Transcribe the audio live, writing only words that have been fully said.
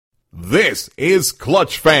This is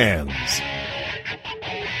Clutch Fans. From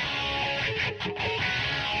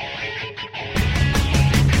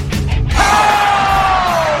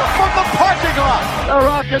the parking lot, the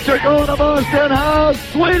Rockets are going to Boston House.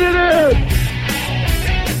 Swing it in.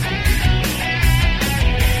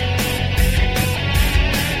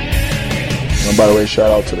 And by the way, shout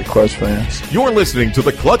out to the Clutch Fans. You're listening to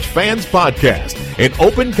the Clutch Fans Podcast, an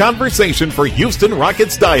open conversation for Houston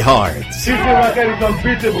Rockets diehards. Houston Rockets is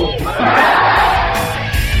unbeatable.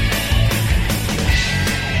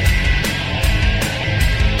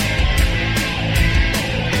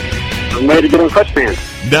 I'm ready to get on Clutch Fans.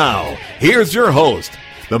 Now, here's your host,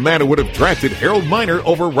 the man who would have drafted Harold Miner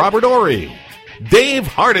over Robert Horry, Dave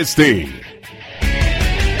Hardesty.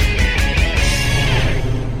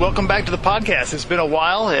 Welcome back to the podcast. It's been a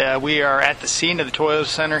while. We are at the scene of the Toyota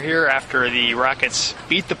Center here after the Rockets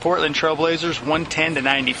beat the Portland Trailblazers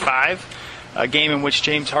 110-95, a game in which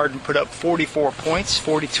James Harden put up 44 points.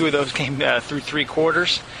 42 of those came through three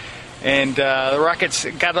quarters. And the Rockets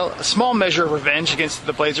got a small measure of revenge against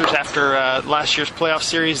the Blazers after last year's playoff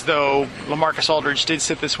series, though LaMarcus Aldridge did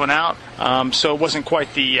sit this one out. So it wasn't quite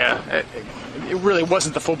it really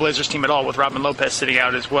wasn't the full Blazers team at all, with Robin Lopez sitting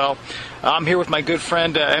out as well. I'm here with my good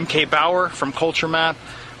friend MK Bauer from Culture Map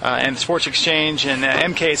and Sports Exchange. And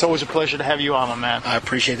MK, it's always a pleasure to have you on, my man. I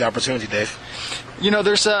appreciate the opportunity, Dave. You know,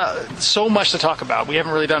 there's so much to talk about. We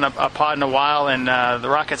haven't really done a pod in a while, and the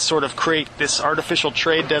Rockets sort of create this artificial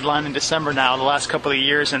trade deadline in December now, the last couple of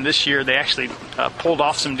years, and this year they actually pulled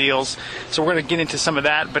off some deals. So we're going to get into some of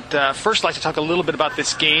that. But first, I'd like to talk a little bit about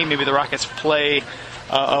this game, maybe the Rockets' play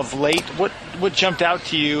of late. What jumped out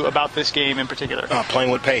to you about this game in particular?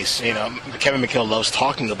 Playing with pace. You know, Kevin McHale loves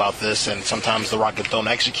talking about this, and sometimes the Rockets don't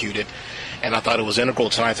execute it. And I thought it was integral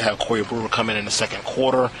tonight to have Corey Brewer come in the second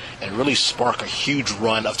quarter and really spark a huge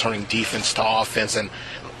run of turning defense to offense. And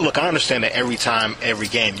look, I understand that every time, every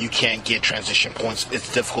game, you can't get transition points.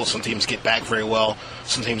 It's difficult. Some teams get back very well.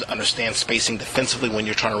 Some teams understand spacing defensively when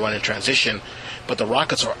you're trying to run in transition. But the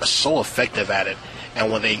Rockets are so effective at it.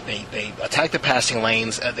 And when they attack the passing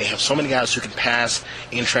lanes, they have so many guys who can pass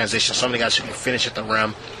in transition, so many guys who can finish at the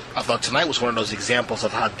rim. I thought tonight was one of those examples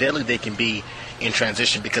of how deadly they can be in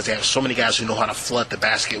transition because they have so many guys who know how to flood the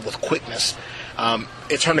basket with quickness.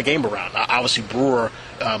 It turned the game around. Obviously, Brewer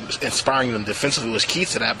inspiring them defensively was key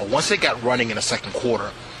to that. But once they got running in the second quarter,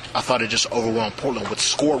 I thought it just overwhelmed Portland, which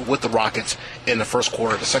scored with the Rockets in the first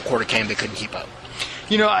quarter. The second quarter came, they couldn't keep up.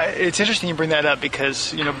 You know, it's interesting you bring that up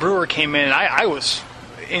because, you know, Brewer came in, and I was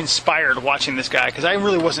inspired watching this guy because I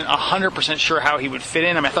really wasn't 100% sure how he would fit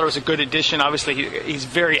in. I mean, I thought it was a good addition. Obviously, he's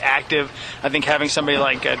very active. I think having somebody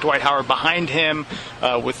like Dwight Howard behind him,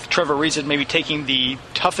 with Trevor Ariza maybe taking the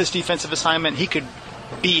toughest defensive assignment, he could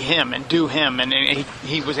be him and do him, and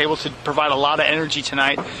he was able to provide a lot of energy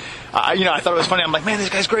tonight. You know, I thought it was funny. I'm like, man, this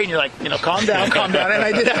guy's great. And you're like, you know, calm down. And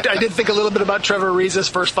I did think a little bit about Trevor Ariza's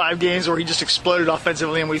first 5 games where he just exploded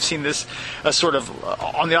offensively, and we've seen this sort of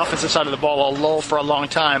on the offensive side of the ball a lull for a long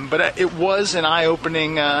time. But it was an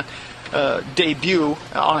eye-opening debut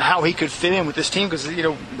on how he could fit in with this team because, you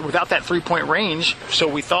know, without that three-point range, so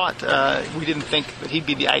we thought we didn't think that he'd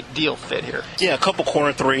be the ideal fit here. Yeah, a couple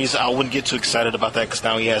corner threes. I wouldn't get too excited about that because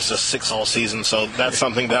now he has just 6 all season, so that's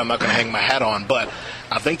something that I'm not going to hang my hat on. But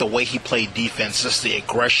I think the way he played defense, just the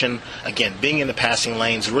aggression, again, being in the passing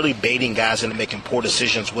lanes, really baiting guys into making poor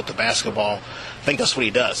decisions with the basketball, I think that's what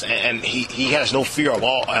he does. And he has no fear at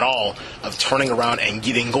all of turning around and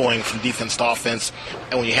getting going from defense to offense.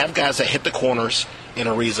 And when you have guys that hit the corners in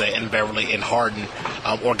Ariza and Beverly and Harden,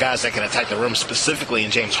 or guys that can attack the rim specifically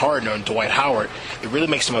in James Harden or in Dwight Howard, it really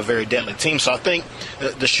makes them a very deadly team. So I think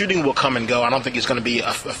the shooting will come and go. I don't think he's going to be a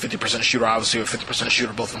 50% shooter, obviously, or a 50%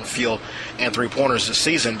 shooter both from the field and three-pointers this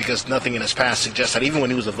season because nothing in his past suggests that even when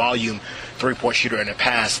he was a volume three-point shooter in the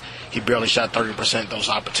past, he barely shot 30% of those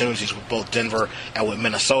opportunities with both Denver and with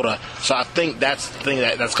Minnesota. So I think that's the thing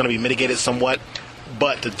that's going to be mitigated somewhat.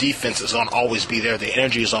 But the defense is going to always be there. The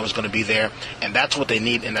energy is always going to be there. And that's what they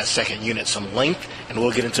need in that second unit. Some length, and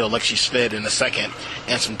we'll get into Alexi Smith in a second,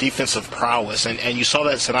 and some defensive prowess. And you saw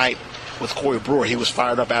that tonight with Corey Brewer. He was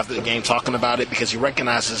fired up after the game talking about it because he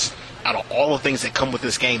recognizes out of all the things that come with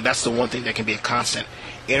this game, that's the one thing that can be a constant.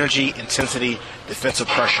 Energy, intensity, defensive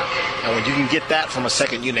pressure. And when you can get that from a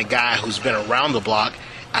second unit guy who's been around the block,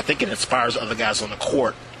 I think it inspires other guys on the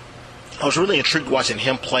court. I was really intrigued watching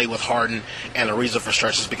him play with Harden and Ariza for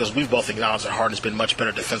stretches because we've both acknowledged that Harden's been much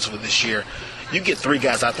better defensively this year. You get 3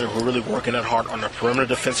 guys out there who are really working that hard on the perimeter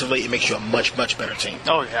defensively, it makes you a much, much better team.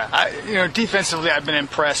 Oh, yeah. Defensively, I've been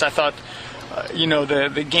impressed. I thought,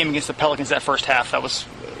 the game against the Pelicans that first half, that was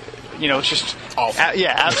it's just awful.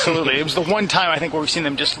 Yeah, absolutely. It was the one time I think where we've seen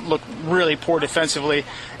them just look really poor defensively.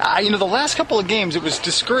 The last couple of games it was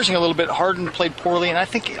discouraging a little bit. Harden played poorly, and I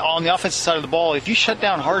think on the offensive side of the ball, if you shut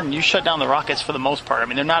down Harden, you shut down the Rockets for the most part. I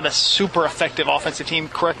mean, they're not a super effective offensive team.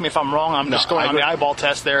 Correct me if I'm wrong. I'm just going on the eyeball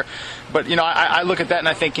test there. But, I look at that and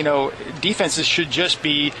I think, defenses should just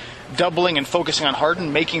be doubling and focusing on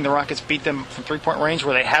Harden, making the Rockets beat them from three-point range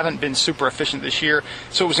where they haven't been super efficient this year.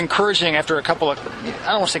 So it was encouraging after a couple of,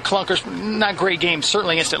 I don't want to say clunkers, not great games,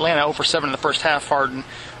 certainly against Atlanta, 0-for-7 in the first half. Harden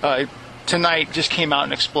tonight just came out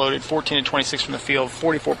and exploded, 14-26 from the field,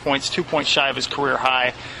 44 points, 2 points shy of his career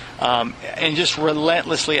high, and just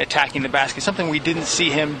relentlessly attacking the basket, something we didn't see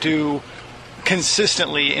him do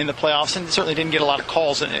consistently in the playoffs, and certainly didn't get a lot of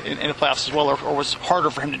calls in the playoffs as well, or was harder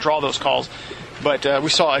for him to draw those calls. But we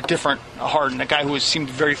saw a different Harden, a guy who seemed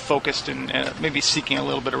very focused and maybe seeking a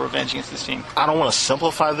little bit of revenge against this team. I don't want to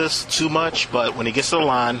simplify this too much, but when he gets to the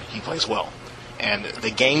line, he plays well. And the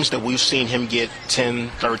games that we've seen him get 10,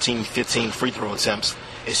 13, 15 free throw attempts,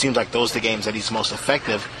 it seems like those are the games that he's most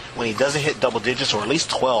effective. When he doesn't hit double digits, or at least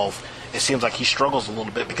 12, it seems like he struggles a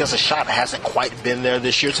little bit because the shot hasn't quite been there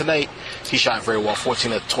this year. Tonight, he shot very well,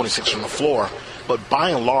 14-26 from the floor. But by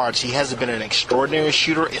and large, he hasn't been an extraordinary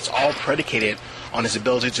shooter. It's all predicated on his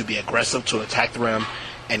ability to be aggressive, to attack the rim,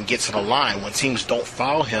 and get to the line. When teams don't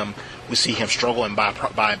foul him, we see him struggle, and by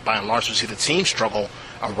and large, we see the team struggle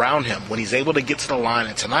around him. When he's able to get to the line,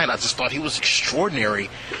 and tonight I just thought he was extraordinary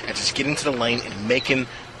at just getting to the lane and making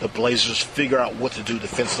the Blazers figure out what to do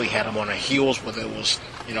defensively. Had him on their heels, whether it was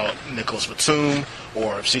Nicholas Batum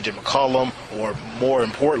or C.J. McCollum, or more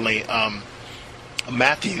importantly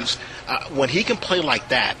Matthews. When he can play like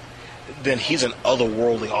that, then he's an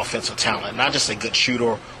otherworldly offensive talent. Not just a good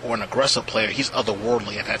shooter or an aggressive player. He's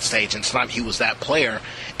otherworldly at that stage, and tonight he was that player.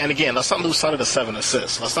 And again, let's not lose sight of the 7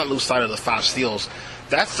 assists. Let's not lose sight of the 5 steals.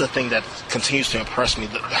 That's the thing that continues to impress me,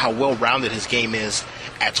 how well-rounded his game is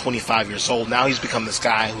at 25 years old. Now he's become this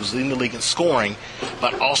guy who's leading the league in scoring,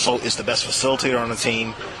 but also is the best facilitator on the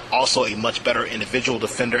team, also a much better individual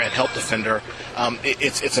defender and help defender.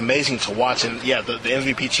 It's amazing to watch. And, yeah, the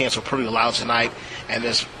MVP chants were pretty loud tonight, and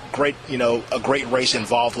there's a great race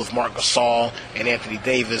involved with Marc Gasol and Anthony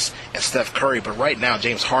Davis and Steph Curry. But right now,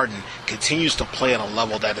 James Harden continues to play at a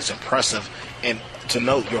level that is impressive. And to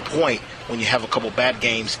note your point, when you have a couple bad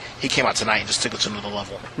games, he came out tonight and just took it to another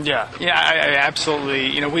level. Yeah, I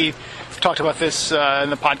absolutely. We talked about this in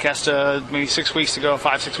the podcast maybe 6 weeks ago,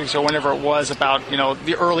 5-6 weeks ago, whenever it was, about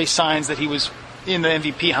the early signs that he was in the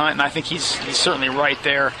MVP hunt, and I think he's certainly right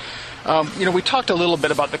there. We talked a little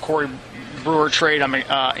bit about the Corey Brewer trade. I'm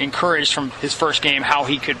encouraged from his first game how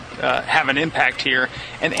he could have an impact here.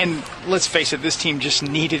 And let's face it, this team just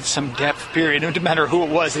needed some depth, period. No matter who it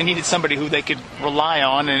was, they needed somebody who they could rely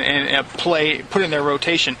on and put in their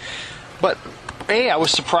rotation. But, I was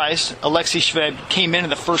surprised. Alexei Shved came in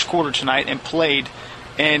the first quarter tonight and played.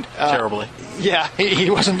 And terribly. Yeah, he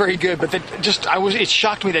wasn't very good. But it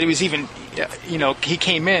shocked me that he was even, he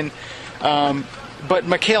came in. But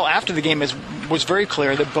McHale, after the game, was very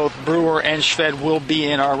clear that both Brewer and Shved will be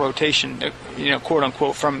in our rotation, quote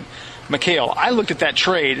unquote, from McHale. I looked at that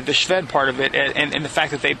trade, the Shved part of it, and the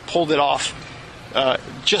fact that they pulled it off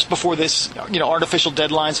just before this, artificial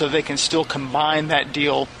deadline, so they can still combine that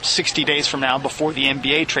deal 60 days from now before the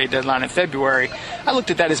NBA trade deadline in February. I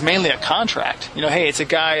looked at that as mainly a contract. Hey, it's a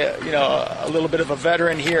guy, a little bit of a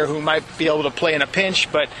veteran here who might be able to play in a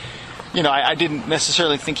pinch, but I didn't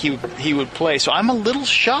necessarily think he would play. So I'm a little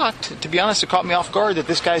shocked, to be honest. It caught me off guard that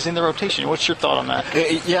this guy's in the rotation. What's your thought on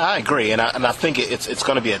that? Yeah, I agree. And I think it's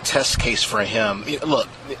going to be a test case for him. Look,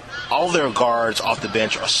 all their guards off the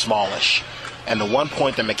bench are smallish. And the one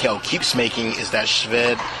point that McHale keeps making is that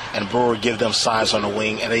Shved and Brewer give them size on the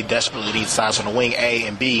wing, and they desperately need size on the wing, A,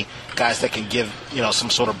 and B, guys that can give,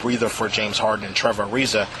 some sort of breather for James Harden and Trevor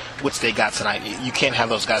Ariza, which they got tonight. You can't have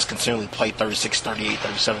those guys continually play 36, 38,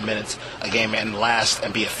 37 minutes a game and last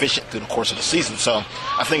and be efficient through the course of the season. So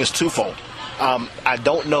I think it's twofold. I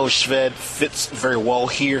don't know if Shved fits very well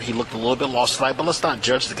here. He looked a little bit lost tonight, but let's not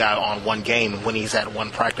judge the guy on one game when he's had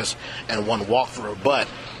one practice and one walkthrough. But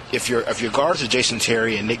if your guards are Jason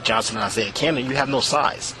Terry and Nick Johnson and Isaiah Cannon, you have no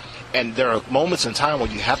size. And there are moments in time where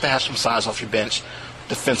you have to have some size off your bench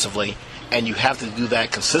defensively, and you have to do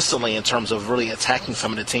that consistently in terms of really attacking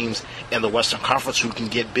some of the teams in the Western Conference who can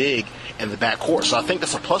get big in the backcourt. So I think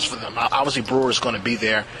that's a plus for them. Obviously, Brewer is going to be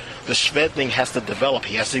there. The Shved thing has to develop.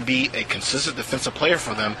 He has to be a consistent defensive player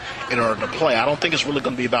for them in order to play. I don't think it's really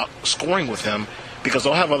going to be about scoring with him, because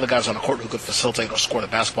they'll have other guys on the court who could facilitate or score the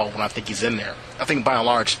basketball when I think he's in there. I think by and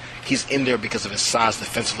large, he's in there because of his size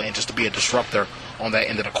defensively and just to be a disruptor on that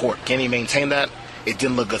end of the court. Can he maintain that? It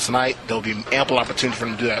didn't look good tonight. There'll be ample opportunity for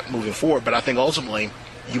him to do that moving forward. But I think ultimately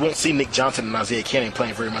you won't see Nick Johnson and Isaiah Canning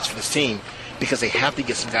playing very much for this team because they have to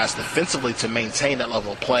get some guys defensively to maintain that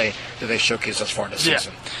level of play that they showcased thus far this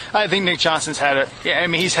season. I think Nick Johnson's had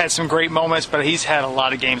he's had some great moments, but he's had a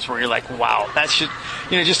lot of games where you're like, wow, that should,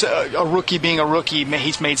 just a rookie being a rookie,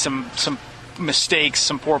 he's made some mistakes,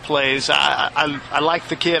 some poor plays. I like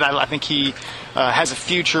the kid. I think he has a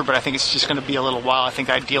future, but I think it's just going to be a little while. I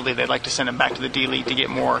think ideally they'd like to send him back to the D-League to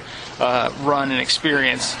get more run and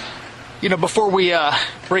experience. Before we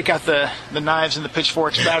break out the knives and the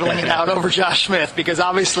pitchforks, battling it out over Josh Smith, because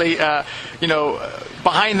obviously,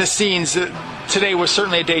 behind the scenes, today was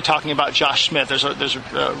certainly a day talking about Josh Smith. There's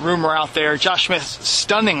a rumor out there. Josh Smith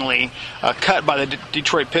stunningly cut by the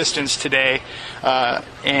Detroit Pistons today,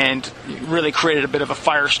 and really created a bit of a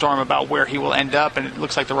firestorm about where he will end up. And it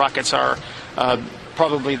looks like the Rockets are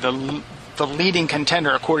probably the leading contender,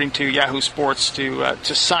 according to Yahoo Sports, to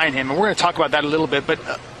sign him. And we're going to talk about that a little bit, but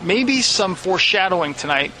maybe some foreshadowing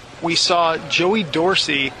tonight. We saw Joey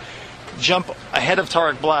Dorsey jump ahead of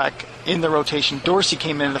Tarik Black in the rotation. Dorsey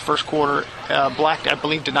came in the first quarter. Black, I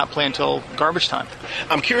believe, did not play until garbage time.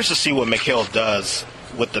 I'm curious to see what Mikal does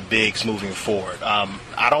with the bigs moving forward.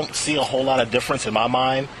 I don't see a whole lot of difference in my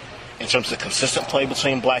mind in terms of consistent play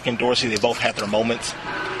between Black and Dorsey. They both had their moments.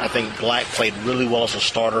 I think Black played really well as a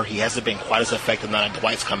starter. He hasn't been quite as effective now that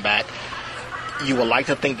Dwight's come back. You would like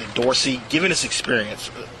to think that Dorsey, given his experience,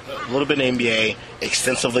 a little bit in the NBA,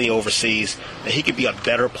 extensively overseas, that he could be a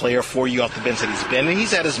better player for you off the bench that he's been. And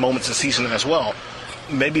he's had his moments this season as well.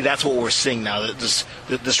 Maybe that's what we're seeing now, that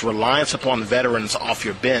this reliance upon veterans off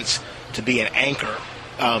your bench to be an anchor,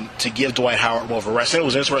 to give Dwight Howard more of a rest. And it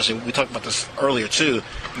was interesting. We talked about this earlier, too.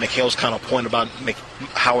 Mikal's kind of point about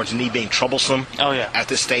Howard's knee being troublesome at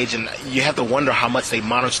this stage. And you have to wonder how much they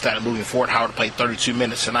monitor that moving forward. Howard played 32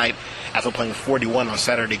 minutes tonight after playing 41 on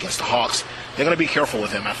Saturday against the Hawks. They're going to be careful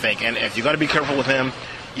with him, I think. And if you're going to be careful with him,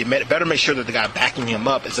 you better make sure that the guy backing him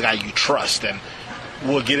up is the guy you trust. And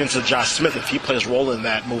we'll get into Josh Smith if he plays a role in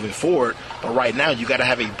that moving forward. But right now, you got to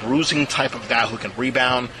have a bruising type of guy who can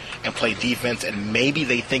rebound and play defense. And maybe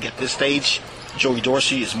they think at this stage, Joey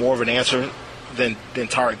Dorsey is more of an answer than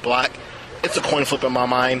Tarik Black. It's a coin flip in my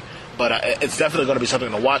mind, but it's definitely going to be something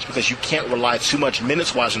to watch because you can't rely too much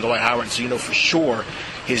minutes-wise on Dwight Howard, so you know for sure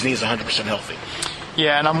his knee is 100% healthy.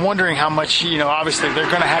 Yeah, and I'm wondering how much, obviously they're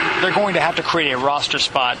going to have to create a roster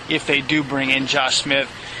spot if they do bring in Josh Smith.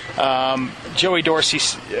 Joey Dorsey,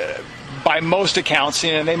 by most accounts,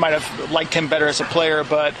 they might have liked him better as a player,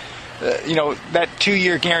 but that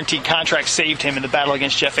 2-year guaranteed contract saved him in the battle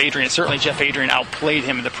against Jeff Adrian. Certainly Jeff Adrian outplayed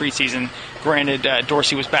him in the preseason. Granted,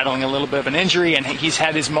 Dorsey was battling a little bit of an injury, and he's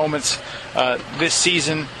had his moments this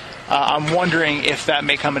season. I'm wondering if that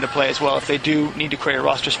may come into play as well, if they do need to create a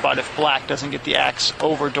roster spot, if Black doesn't get the axe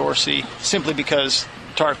over Dorsey, simply because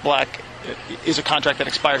Tarik Black is a contract that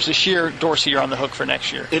expires this year. Dorsey, you're on the hook for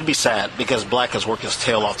next year. It'd be sad because Black has worked his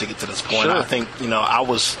tail off to get to this point. Sure. I think, I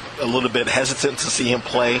was a little bit hesitant to see him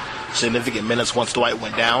play significant minutes once Dwight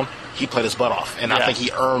went down. He played his butt off, and I think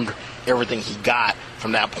he earned everything he got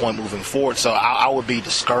from that point moving forward. So I would be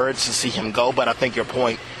discouraged to see him go, but I think your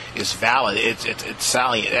point is valid. It's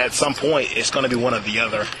salient. At some point, it's going to be one or the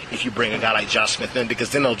other if you bring a guy like Josh Smith in,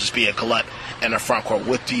 because then it'll just be a glut in the front court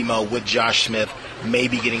with Demo, with Josh Smith,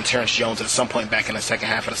 maybe getting Terrence Jones at some point back in the second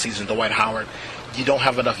half of the season, Dwight Howard. You don't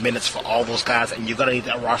have enough minutes for all those guys, and you're going to need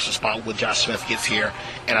that roster spot when Josh Smith gets here.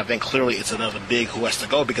 And I think clearly it's another big who has to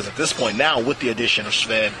go, because at this point now, with the addition of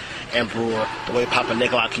Sved and Brewer, the way Papa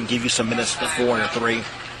Nicolau can give you some minutes at the 4 and the 3,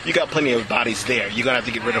 you got plenty of bodies there. You're going to have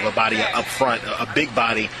to get rid of a body up front, a big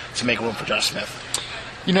body, to make room for Josh Smith.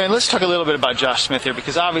 And let's talk a little bit about Josh Smith here,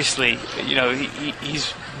 because obviously,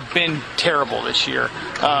 he's been terrible this year.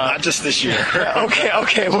 Not just this year.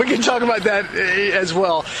 Okay, we can talk about that as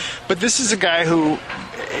well. But this is a guy who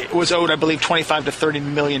was owed, I believe, $25 to $30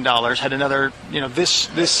 million. Had another,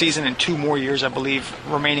 this season and 2 more years, I believe,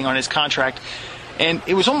 remaining on his contract. And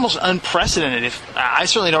it was almost unprecedented. I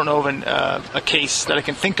certainly don't know of a case that I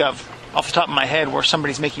can think of off the top of my head where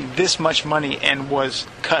somebody's making this much money and was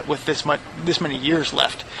cut with this many years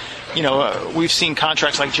left. We've seen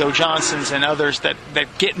contracts like Joe Johnson's and others that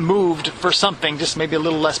get moved for something just maybe a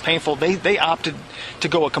little less painful. They opted to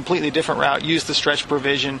go a completely different route, use the stretch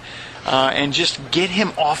provision, and just get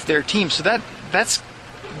him off their team. So that's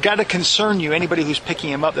got to concern you, anybody who's picking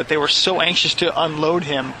him up, that they were so anxious to unload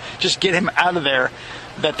him, just get him out of there,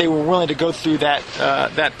 that they were willing to go through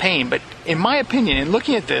that pain. But in my opinion, in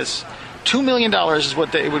looking at this, $2 million is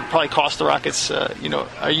what it would probably cost the Rockets,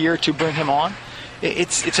 a year to bring him on.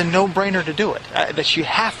 it's a no-brainer to do it. That you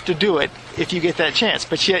have to do it if you get that chance.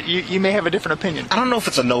 But yet you may have a different opinion. I don't know if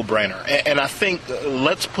it's a no-brainer. And I think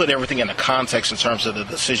let's put everything into context in terms of the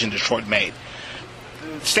decision Detroit made.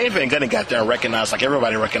 Stan Van Gundy got there and recognized, like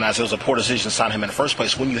everybody recognized, it was a poor decision to sign him in the first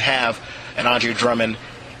place when you have an Andre Drummond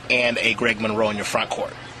and a Greg Monroe in your front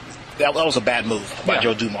court. That was a bad move by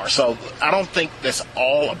Joe Dumars. So I don't think that's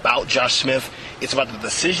all about Josh Smith. It's about the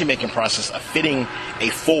decision-making process of fitting a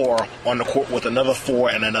 4 on the court with another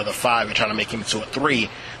 4 and another 5 and trying to make him into a 3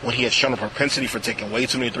 when he has shown a propensity for taking way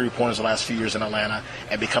too many three-pointers the last few years in Atlanta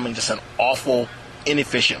and becoming just an awful,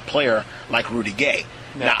 inefficient player like Rudy Gay.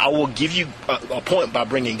 Yeah. Now, I will give you a point by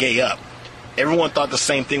bringing Gay up. Everyone thought the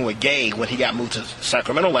same thing with Gay when he got moved to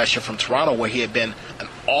Sacramento last year from Toronto, where he had been an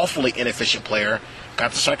awfully inefficient player,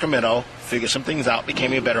 got to Sacramento, figured some things out,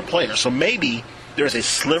 became a better player. So maybe there's a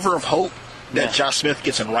sliver of hope that Josh Smith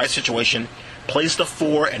gets in the right situation, plays the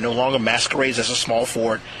 4 and no longer masquerades as a small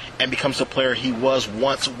forward, and becomes the player he was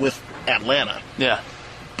once with Atlanta. Yeah.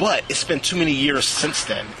 But it's been too many years since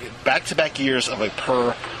then. Back-to-back years of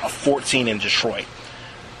 14 in Detroit.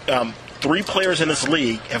 3 players in this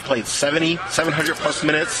league have played 700-plus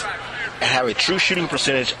minutes and have a true shooting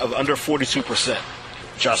percentage of under 42%.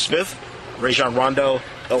 Josh Smith, Rajon Rondo,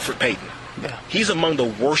 Elfrid Payton. Yeah. He's among the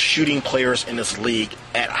worst shooting players in this league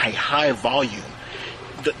at a high volume.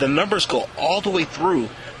 The numbers go all the way through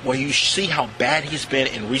where you see how bad he's been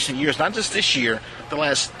in recent years, not just this year, the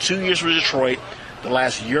last 2 years with Detroit, the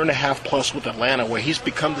last year and a half plus with Atlanta, where he's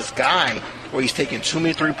become this guy where he's taking too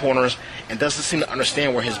many three-pointers and doesn't seem to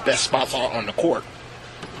understand where his best spots are on the court.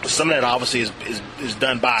 Some of that obviously is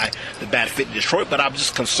done by the bad fit in Detroit, but I'm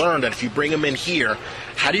just concerned that if you bring him in here,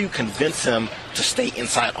 how do you convince him to stay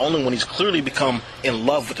inside only when he's clearly become in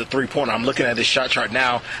love with the three-pointer? I'm looking at his shot chart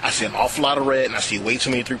now. I see an awful lot of red, and I see way too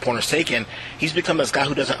many three-pointers taken. He's become this guy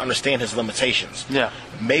who doesn't understand his limitations. Yeah.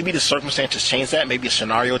 Maybe the circumstances change that. Maybe a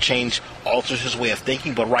scenario change alters his way of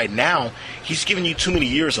thinking. But right now, he's given you too many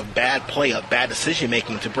years of bad play, of bad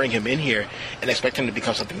decision-making to bring him in here and expect him to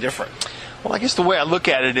become something different. Well, I guess the way I look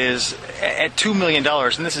at it is at $2 million,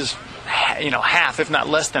 and this is, half, if not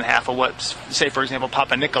less than half of what, say, for example,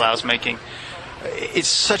 Papa Nikolau's making. It's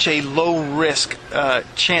such a low-risk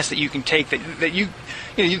chance that you can take that you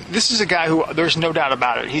this is a guy who, there's no doubt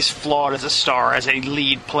about it, he's flawed as a star, as a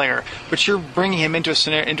lead player, but you're bringing him into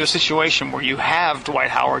a situation where you have Dwight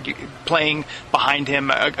Howard playing behind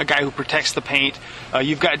him, a guy who protects the paint.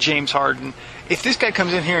 You've got James Harden. If this guy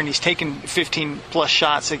comes in here and he's taking 15-plus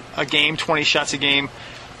shots a game, 20 shots a game,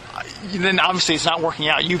 then obviously it's not working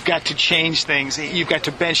out. You've got to change things. You've got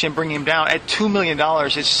to bench him, bring him down. At $2 million,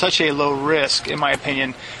 it's such a low risk, in my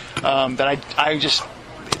opinion, that I just,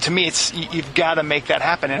 to me, you've got to make that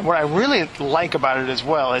happen. And what I really like about it as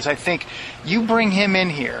well is I think you bring him in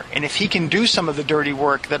here, and if he can do some of the dirty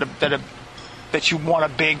work that you want a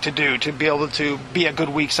big to do, to be able to be a good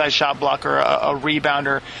weak side shot blocker, a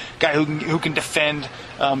rebounder, guy who can defend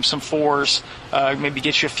some fours, maybe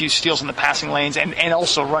get you a few steals in the passing lanes, and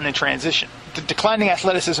also run in transition. The declining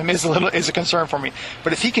athleticism is a concern for me.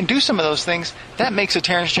 But if he can do some of those things, that makes a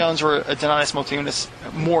Terrence Jones or a Donatas Motiejunas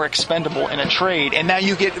more expendable in a trade. And now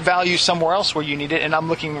you get value somewhere else where you need it. And I'm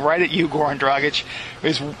looking right at you, Goran Dragic.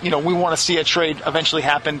 We want to see a trade eventually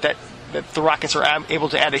happen that the Rockets are able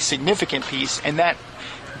to add a significant piece, and that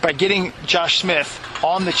by getting Josh Smith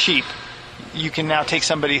on the cheap, you can now take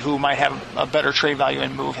somebody who might have a better trade value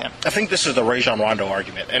and move him. I think this is the Rajon Rondo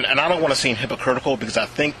argument, and I don't want to seem hypocritical because I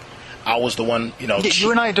think I was the one,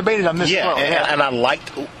 You and I debated on this. Yeah, and I liked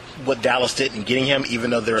what Dallas did in getting him, even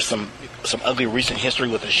though there was some ugly recent history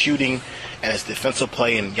with his shooting and his defensive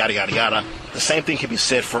play and yada, yada, yada. The same thing can be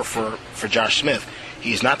said for Josh Smith.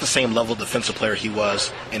 He's not the same level defensive player he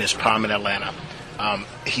was in his prime in Atlanta.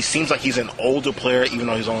 He seems like he's an older player, even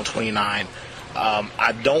though he's only 29.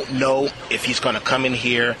 I don't know if he's going to come in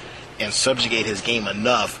here and subjugate his game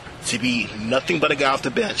enough to be nothing but a guy off the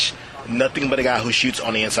bench, nothing but a guy who shoots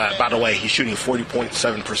on the inside. By the way, he's shooting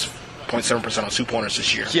 40.7% on two-pointers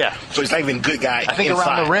this year. Yeah. So he's not even a good guy I think inside.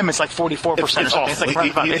 Around the rim it's like 44% or something. Awful. It's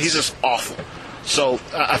like he's just awful. So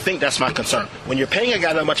I think that's my concern. When you're paying a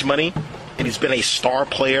guy that much money, and he's been a star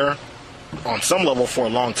player on some level for a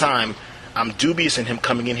long time, I'm dubious in him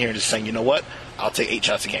coming in here and just saying, you know what, I'll take 8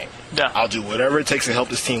 shots a game. Yeah. I'll do whatever it takes to help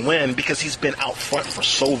this team win, because he's been out front for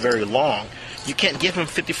so very long. You can't give him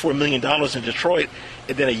 $54 million in Detroit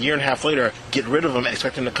and then a year and a half later get rid of him and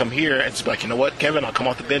expect him to come here and just be like, you know what, Kevin, I'll come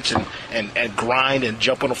off the bench and grind and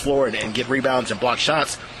jump on the floor and get rebounds and block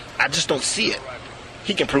shots. I just don't see it.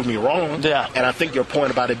 He can prove me wrong. Yeah. And I think your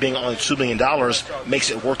point about it being only $2 million makes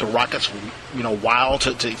it worth the Rockets, while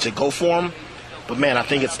to go for him. But, man, I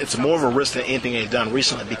think it's more of a risk than anything they've done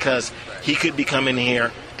recently because he could be coming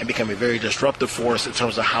here and become a very disruptive force in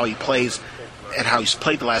terms of how he plays and how he's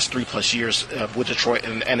played the last 3+ years with Detroit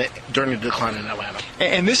and during the decline in Atlanta.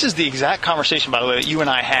 And this is the exact conversation, by the way, that you and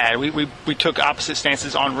I had. We took opposite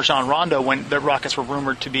stances on Rajon Rondo when the Rockets were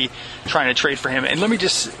rumored to be trying to trade for him. And let me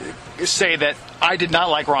just say that I did not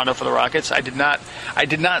like Rondo for the Rockets. I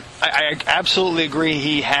absolutely agree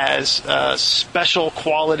he has special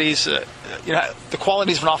qualities, the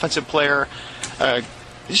qualities of an offensive player,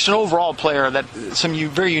 just an overall player, that some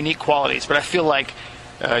very unique qualities. But I feel like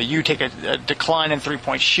you take a decline in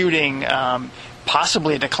three-point shooting,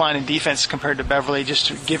 possibly a decline in defense compared to Beverly,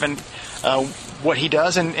 just given what he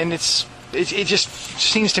does, and it just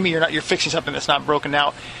seems to me you're fixing something that's not broken.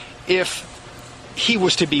 Now, if he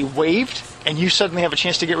was to be waived and you suddenly have a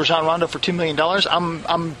chance to get Rajon Rondo for $2 million,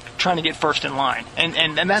 I'm trying to get first in line,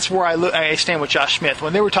 and that's where I stand with Josh Smith.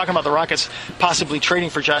 When they were talking about the Rockets possibly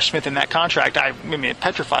trading for Josh Smith in that contract, I mean it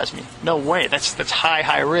petrifies me. No way. That's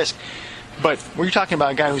high risk. But when you're talking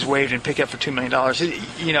about a guy who's waived and picked up for $2 million,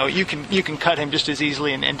 you can cut him just as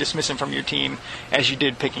easily and dismiss him from your team as you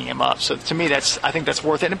did picking him up. So to me, I think that's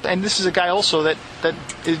worth it. And this is a guy also that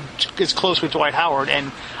is close with Dwight Howard,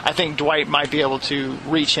 and I think Dwight might be able to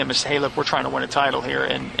reach him and say, hey, look, we're trying to win a title here,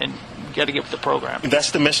 and you got to get with the program. That's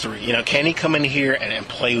the mystery. Can he come in here and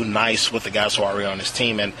play nice with the guys who are already on his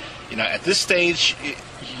team? And at this stage,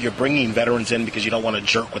 you're bringing veterans in because you don't want to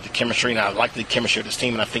jerk with the chemistry. Now, I like the chemistry of this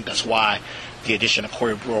team, and I think that's why the addition of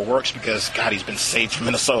Corey Brewer works because, God, he's been saved from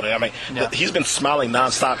Minnesota. I mean, He's been smiling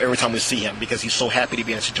nonstop every time we see him because he's so happy to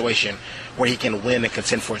be in a situation where he can win and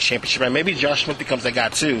contend for a championship. And maybe Josh Smith becomes that guy,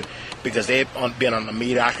 too, because they've been on a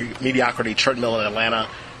mediocrity treadmill in Atlanta.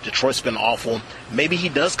 Detroit's been awful. Maybe he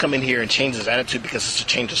does come in here and change his attitude because it's a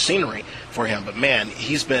change of scenery for him. But, man,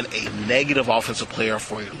 he's been a negative offensive player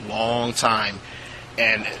for a long time.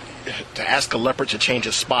 And to ask a leopard to change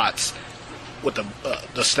his spots with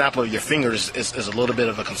the snap of your fingers is a little bit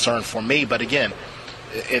of a concern for me. But, again,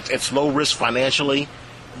 it's low risk financially.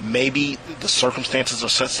 Maybe the circumstances are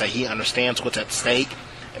such that he understands what's at stake,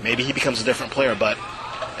 and maybe he becomes a different player. But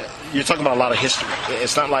you're talking about a lot of history.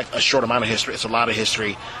 It's not like a short amount of history. It's a lot of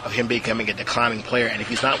history of him becoming a declining player. And if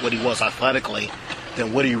he's not what he was athletically,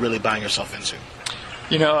 then what are you really buying yourself into?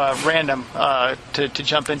 Random to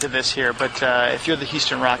jump into this here, but if you're the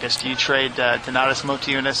Houston Rockets, do you trade Donatas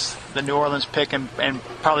Motiejunas, the New Orleans pick, and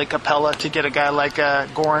probably Capella to get a guy like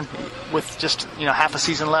Goran with just half a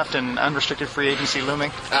season left and unrestricted free agency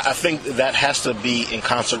looming? I think that has to be in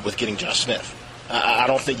concert with getting Josh Smith. I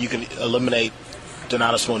don't think you can eliminate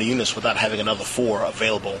Donatas Motiejunas without having another 4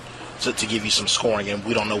 available to give you some scoring, and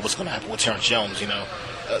we don't know what's going to happen with Terrence Jones.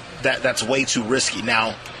 That's way too risky.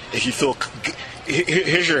 Now, if you feel,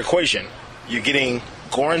 here's your equation: you're getting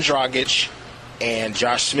Goran Dragic and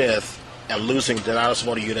Josh Smith, and losing Donatas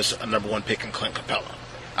Motiejunas, a number 1 pick, and Clint Capella.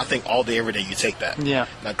 I think all day, every day, you take that. Yeah.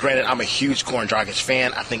 Now, granted, I'm a huge Goran Dragic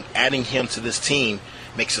fan. I think adding him to this team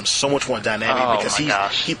makes him so much more dynamic because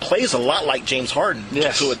he plays a lot like James Harden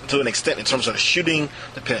to an extent in terms of the shooting,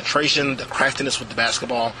 the penetration, the craftiness with the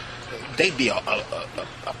basketball. They'd be a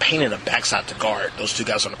pain in the backside to guard, those two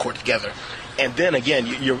guys on the court together. And then, again,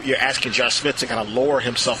 you're asking Josh Smith to kind of lower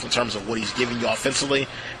himself in terms of what he's giving you offensively.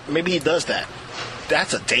 Maybe he does that.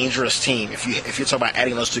 That's a dangerous team. If you're talking about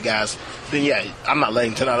adding those two guys, then, I'm not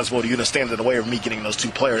letting Donatas Motiejunas stand in the way of me getting those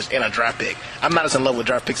 2 players and a draft pick. I'm not as in love with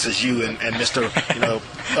draft picks as you and Mr.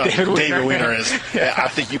 David Weiner is. I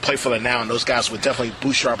think you play for the now, and those guys would definitely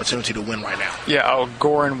boost your opportunity to win right now.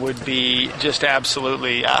 Goran would be just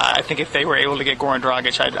absolutely. I think if they were able to get Goran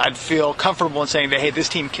Dragic, I'd feel comfortable in saying that, hey, this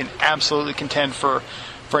team can absolutely contend for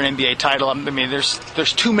an NBA title. I mean,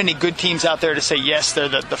 there's too many good teams out there to say yes, they're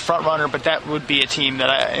the front runner, but that would be a team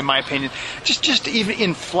that, in my opinion, just even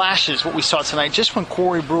in flashes, what we saw tonight, just when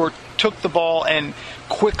Corey Brewer took the ball and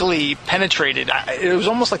quickly penetrated, it was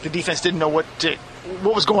almost like the defense didn't know what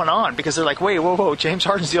was going on, because they're like, wait, whoa, James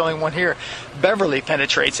Harden's the only one here. Beverly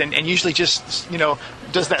penetrates and usually just,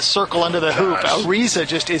 does that circle under the hoop. Ariza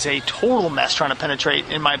just is a total mess trying to penetrate,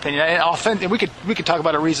 in my opinion. And we could talk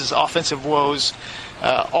about Ariza's offensive woes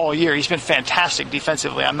all year. He's been fantastic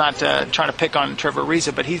defensively. I'm not trying to pick on Trevor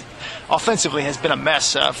Ariza, but he offensively has been a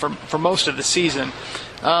mess for most of the season.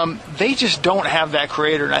 They just don't have that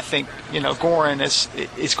creator, and I think Goran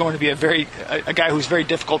is going to be a guy who's very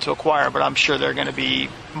difficult to acquire. But I'm sure they're going to be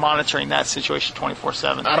monitoring that situation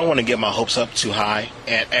 24/7. I don't want to get my hopes up too high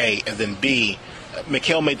at A, and then B.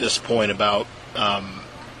 Mikhail made this point about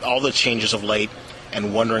all the changes of late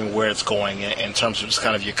and wondering where it's going in terms of just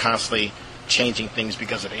kind of you're constantly changing things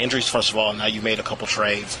because of the injuries, first of all. Now you made a couple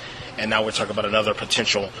trades, and now we're talking about another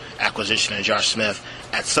potential acquisition in Josh Smith.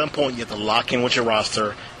 At some point, you have to lock in with your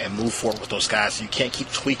roster and move forward with those guys. You can't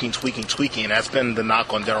keep tweaking. And that's been the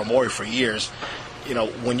knock on Daryl Morey for years. You know,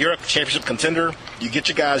 when you're a championship contender, you get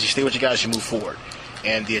your guys, you stay with your guys, you move forward.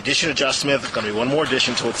 And the addition of Josh Smith is going to be one more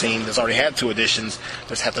addition to a team that's already had 2 additions,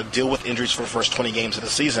 that's had to deal with injuries for the first 20 games of the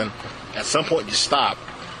season. At some point, you stop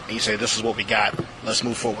and you say, this is what we got. Let's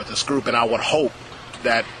move forward with this group. And I would hope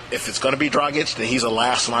that if it's going to be Dragic, then he's a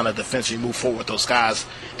last line of defense. You move forward with those guys,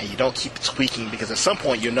 and you don't keep tweaking, because at some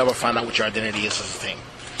point, you'll never find out what your identity is as a team.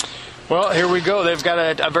 Well, here we go. They've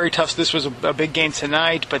got a very tough – this was a big game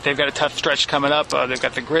tonight, but they've got a tough stretch coming up. They've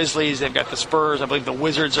got the Grizzlies. They've got the Spurs. I believe the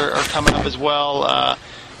Wizards are coming up as well.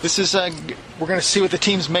 This is we're going to see what the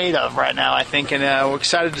team's made of right now, I think, and we're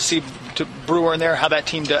excited to see Brewer in there, how that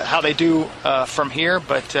team how they do from here.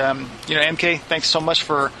 But, MK, thanks so much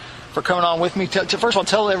for coming on with me. First of all,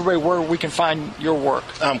 tell everybody where we can find your work.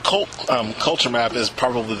 Culture Map is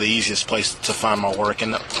probably the easiest place to find my work,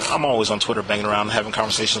 and I'm always on Twitter banging around and having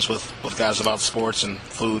conversations with guys about sports and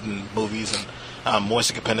food and movies, and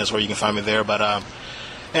Moist Capenda is where you can find me there. But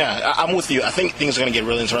yeah, I'm with you. I think things are going to get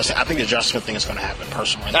really interesting. I think the Josh Smith thing is going to happen,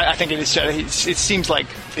 personally. I think it is. It seems like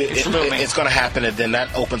it's going to happen, and then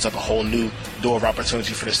that opens up a whole new door of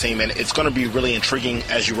opportunity for this team, and it's going to be really intriguing.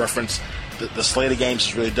 As you referenced, the slate of games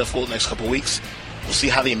is really difficult the next couple of weeks. We'll see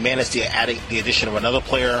how they manage the addition of another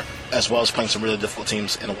player, as well as playing some really difficult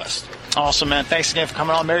teams in the West. Awesome, man. Thanks again for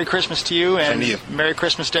coming on. Merry Christmas to you, and Same to you. Merry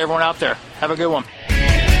Christmas to everyone out there. Have a good one.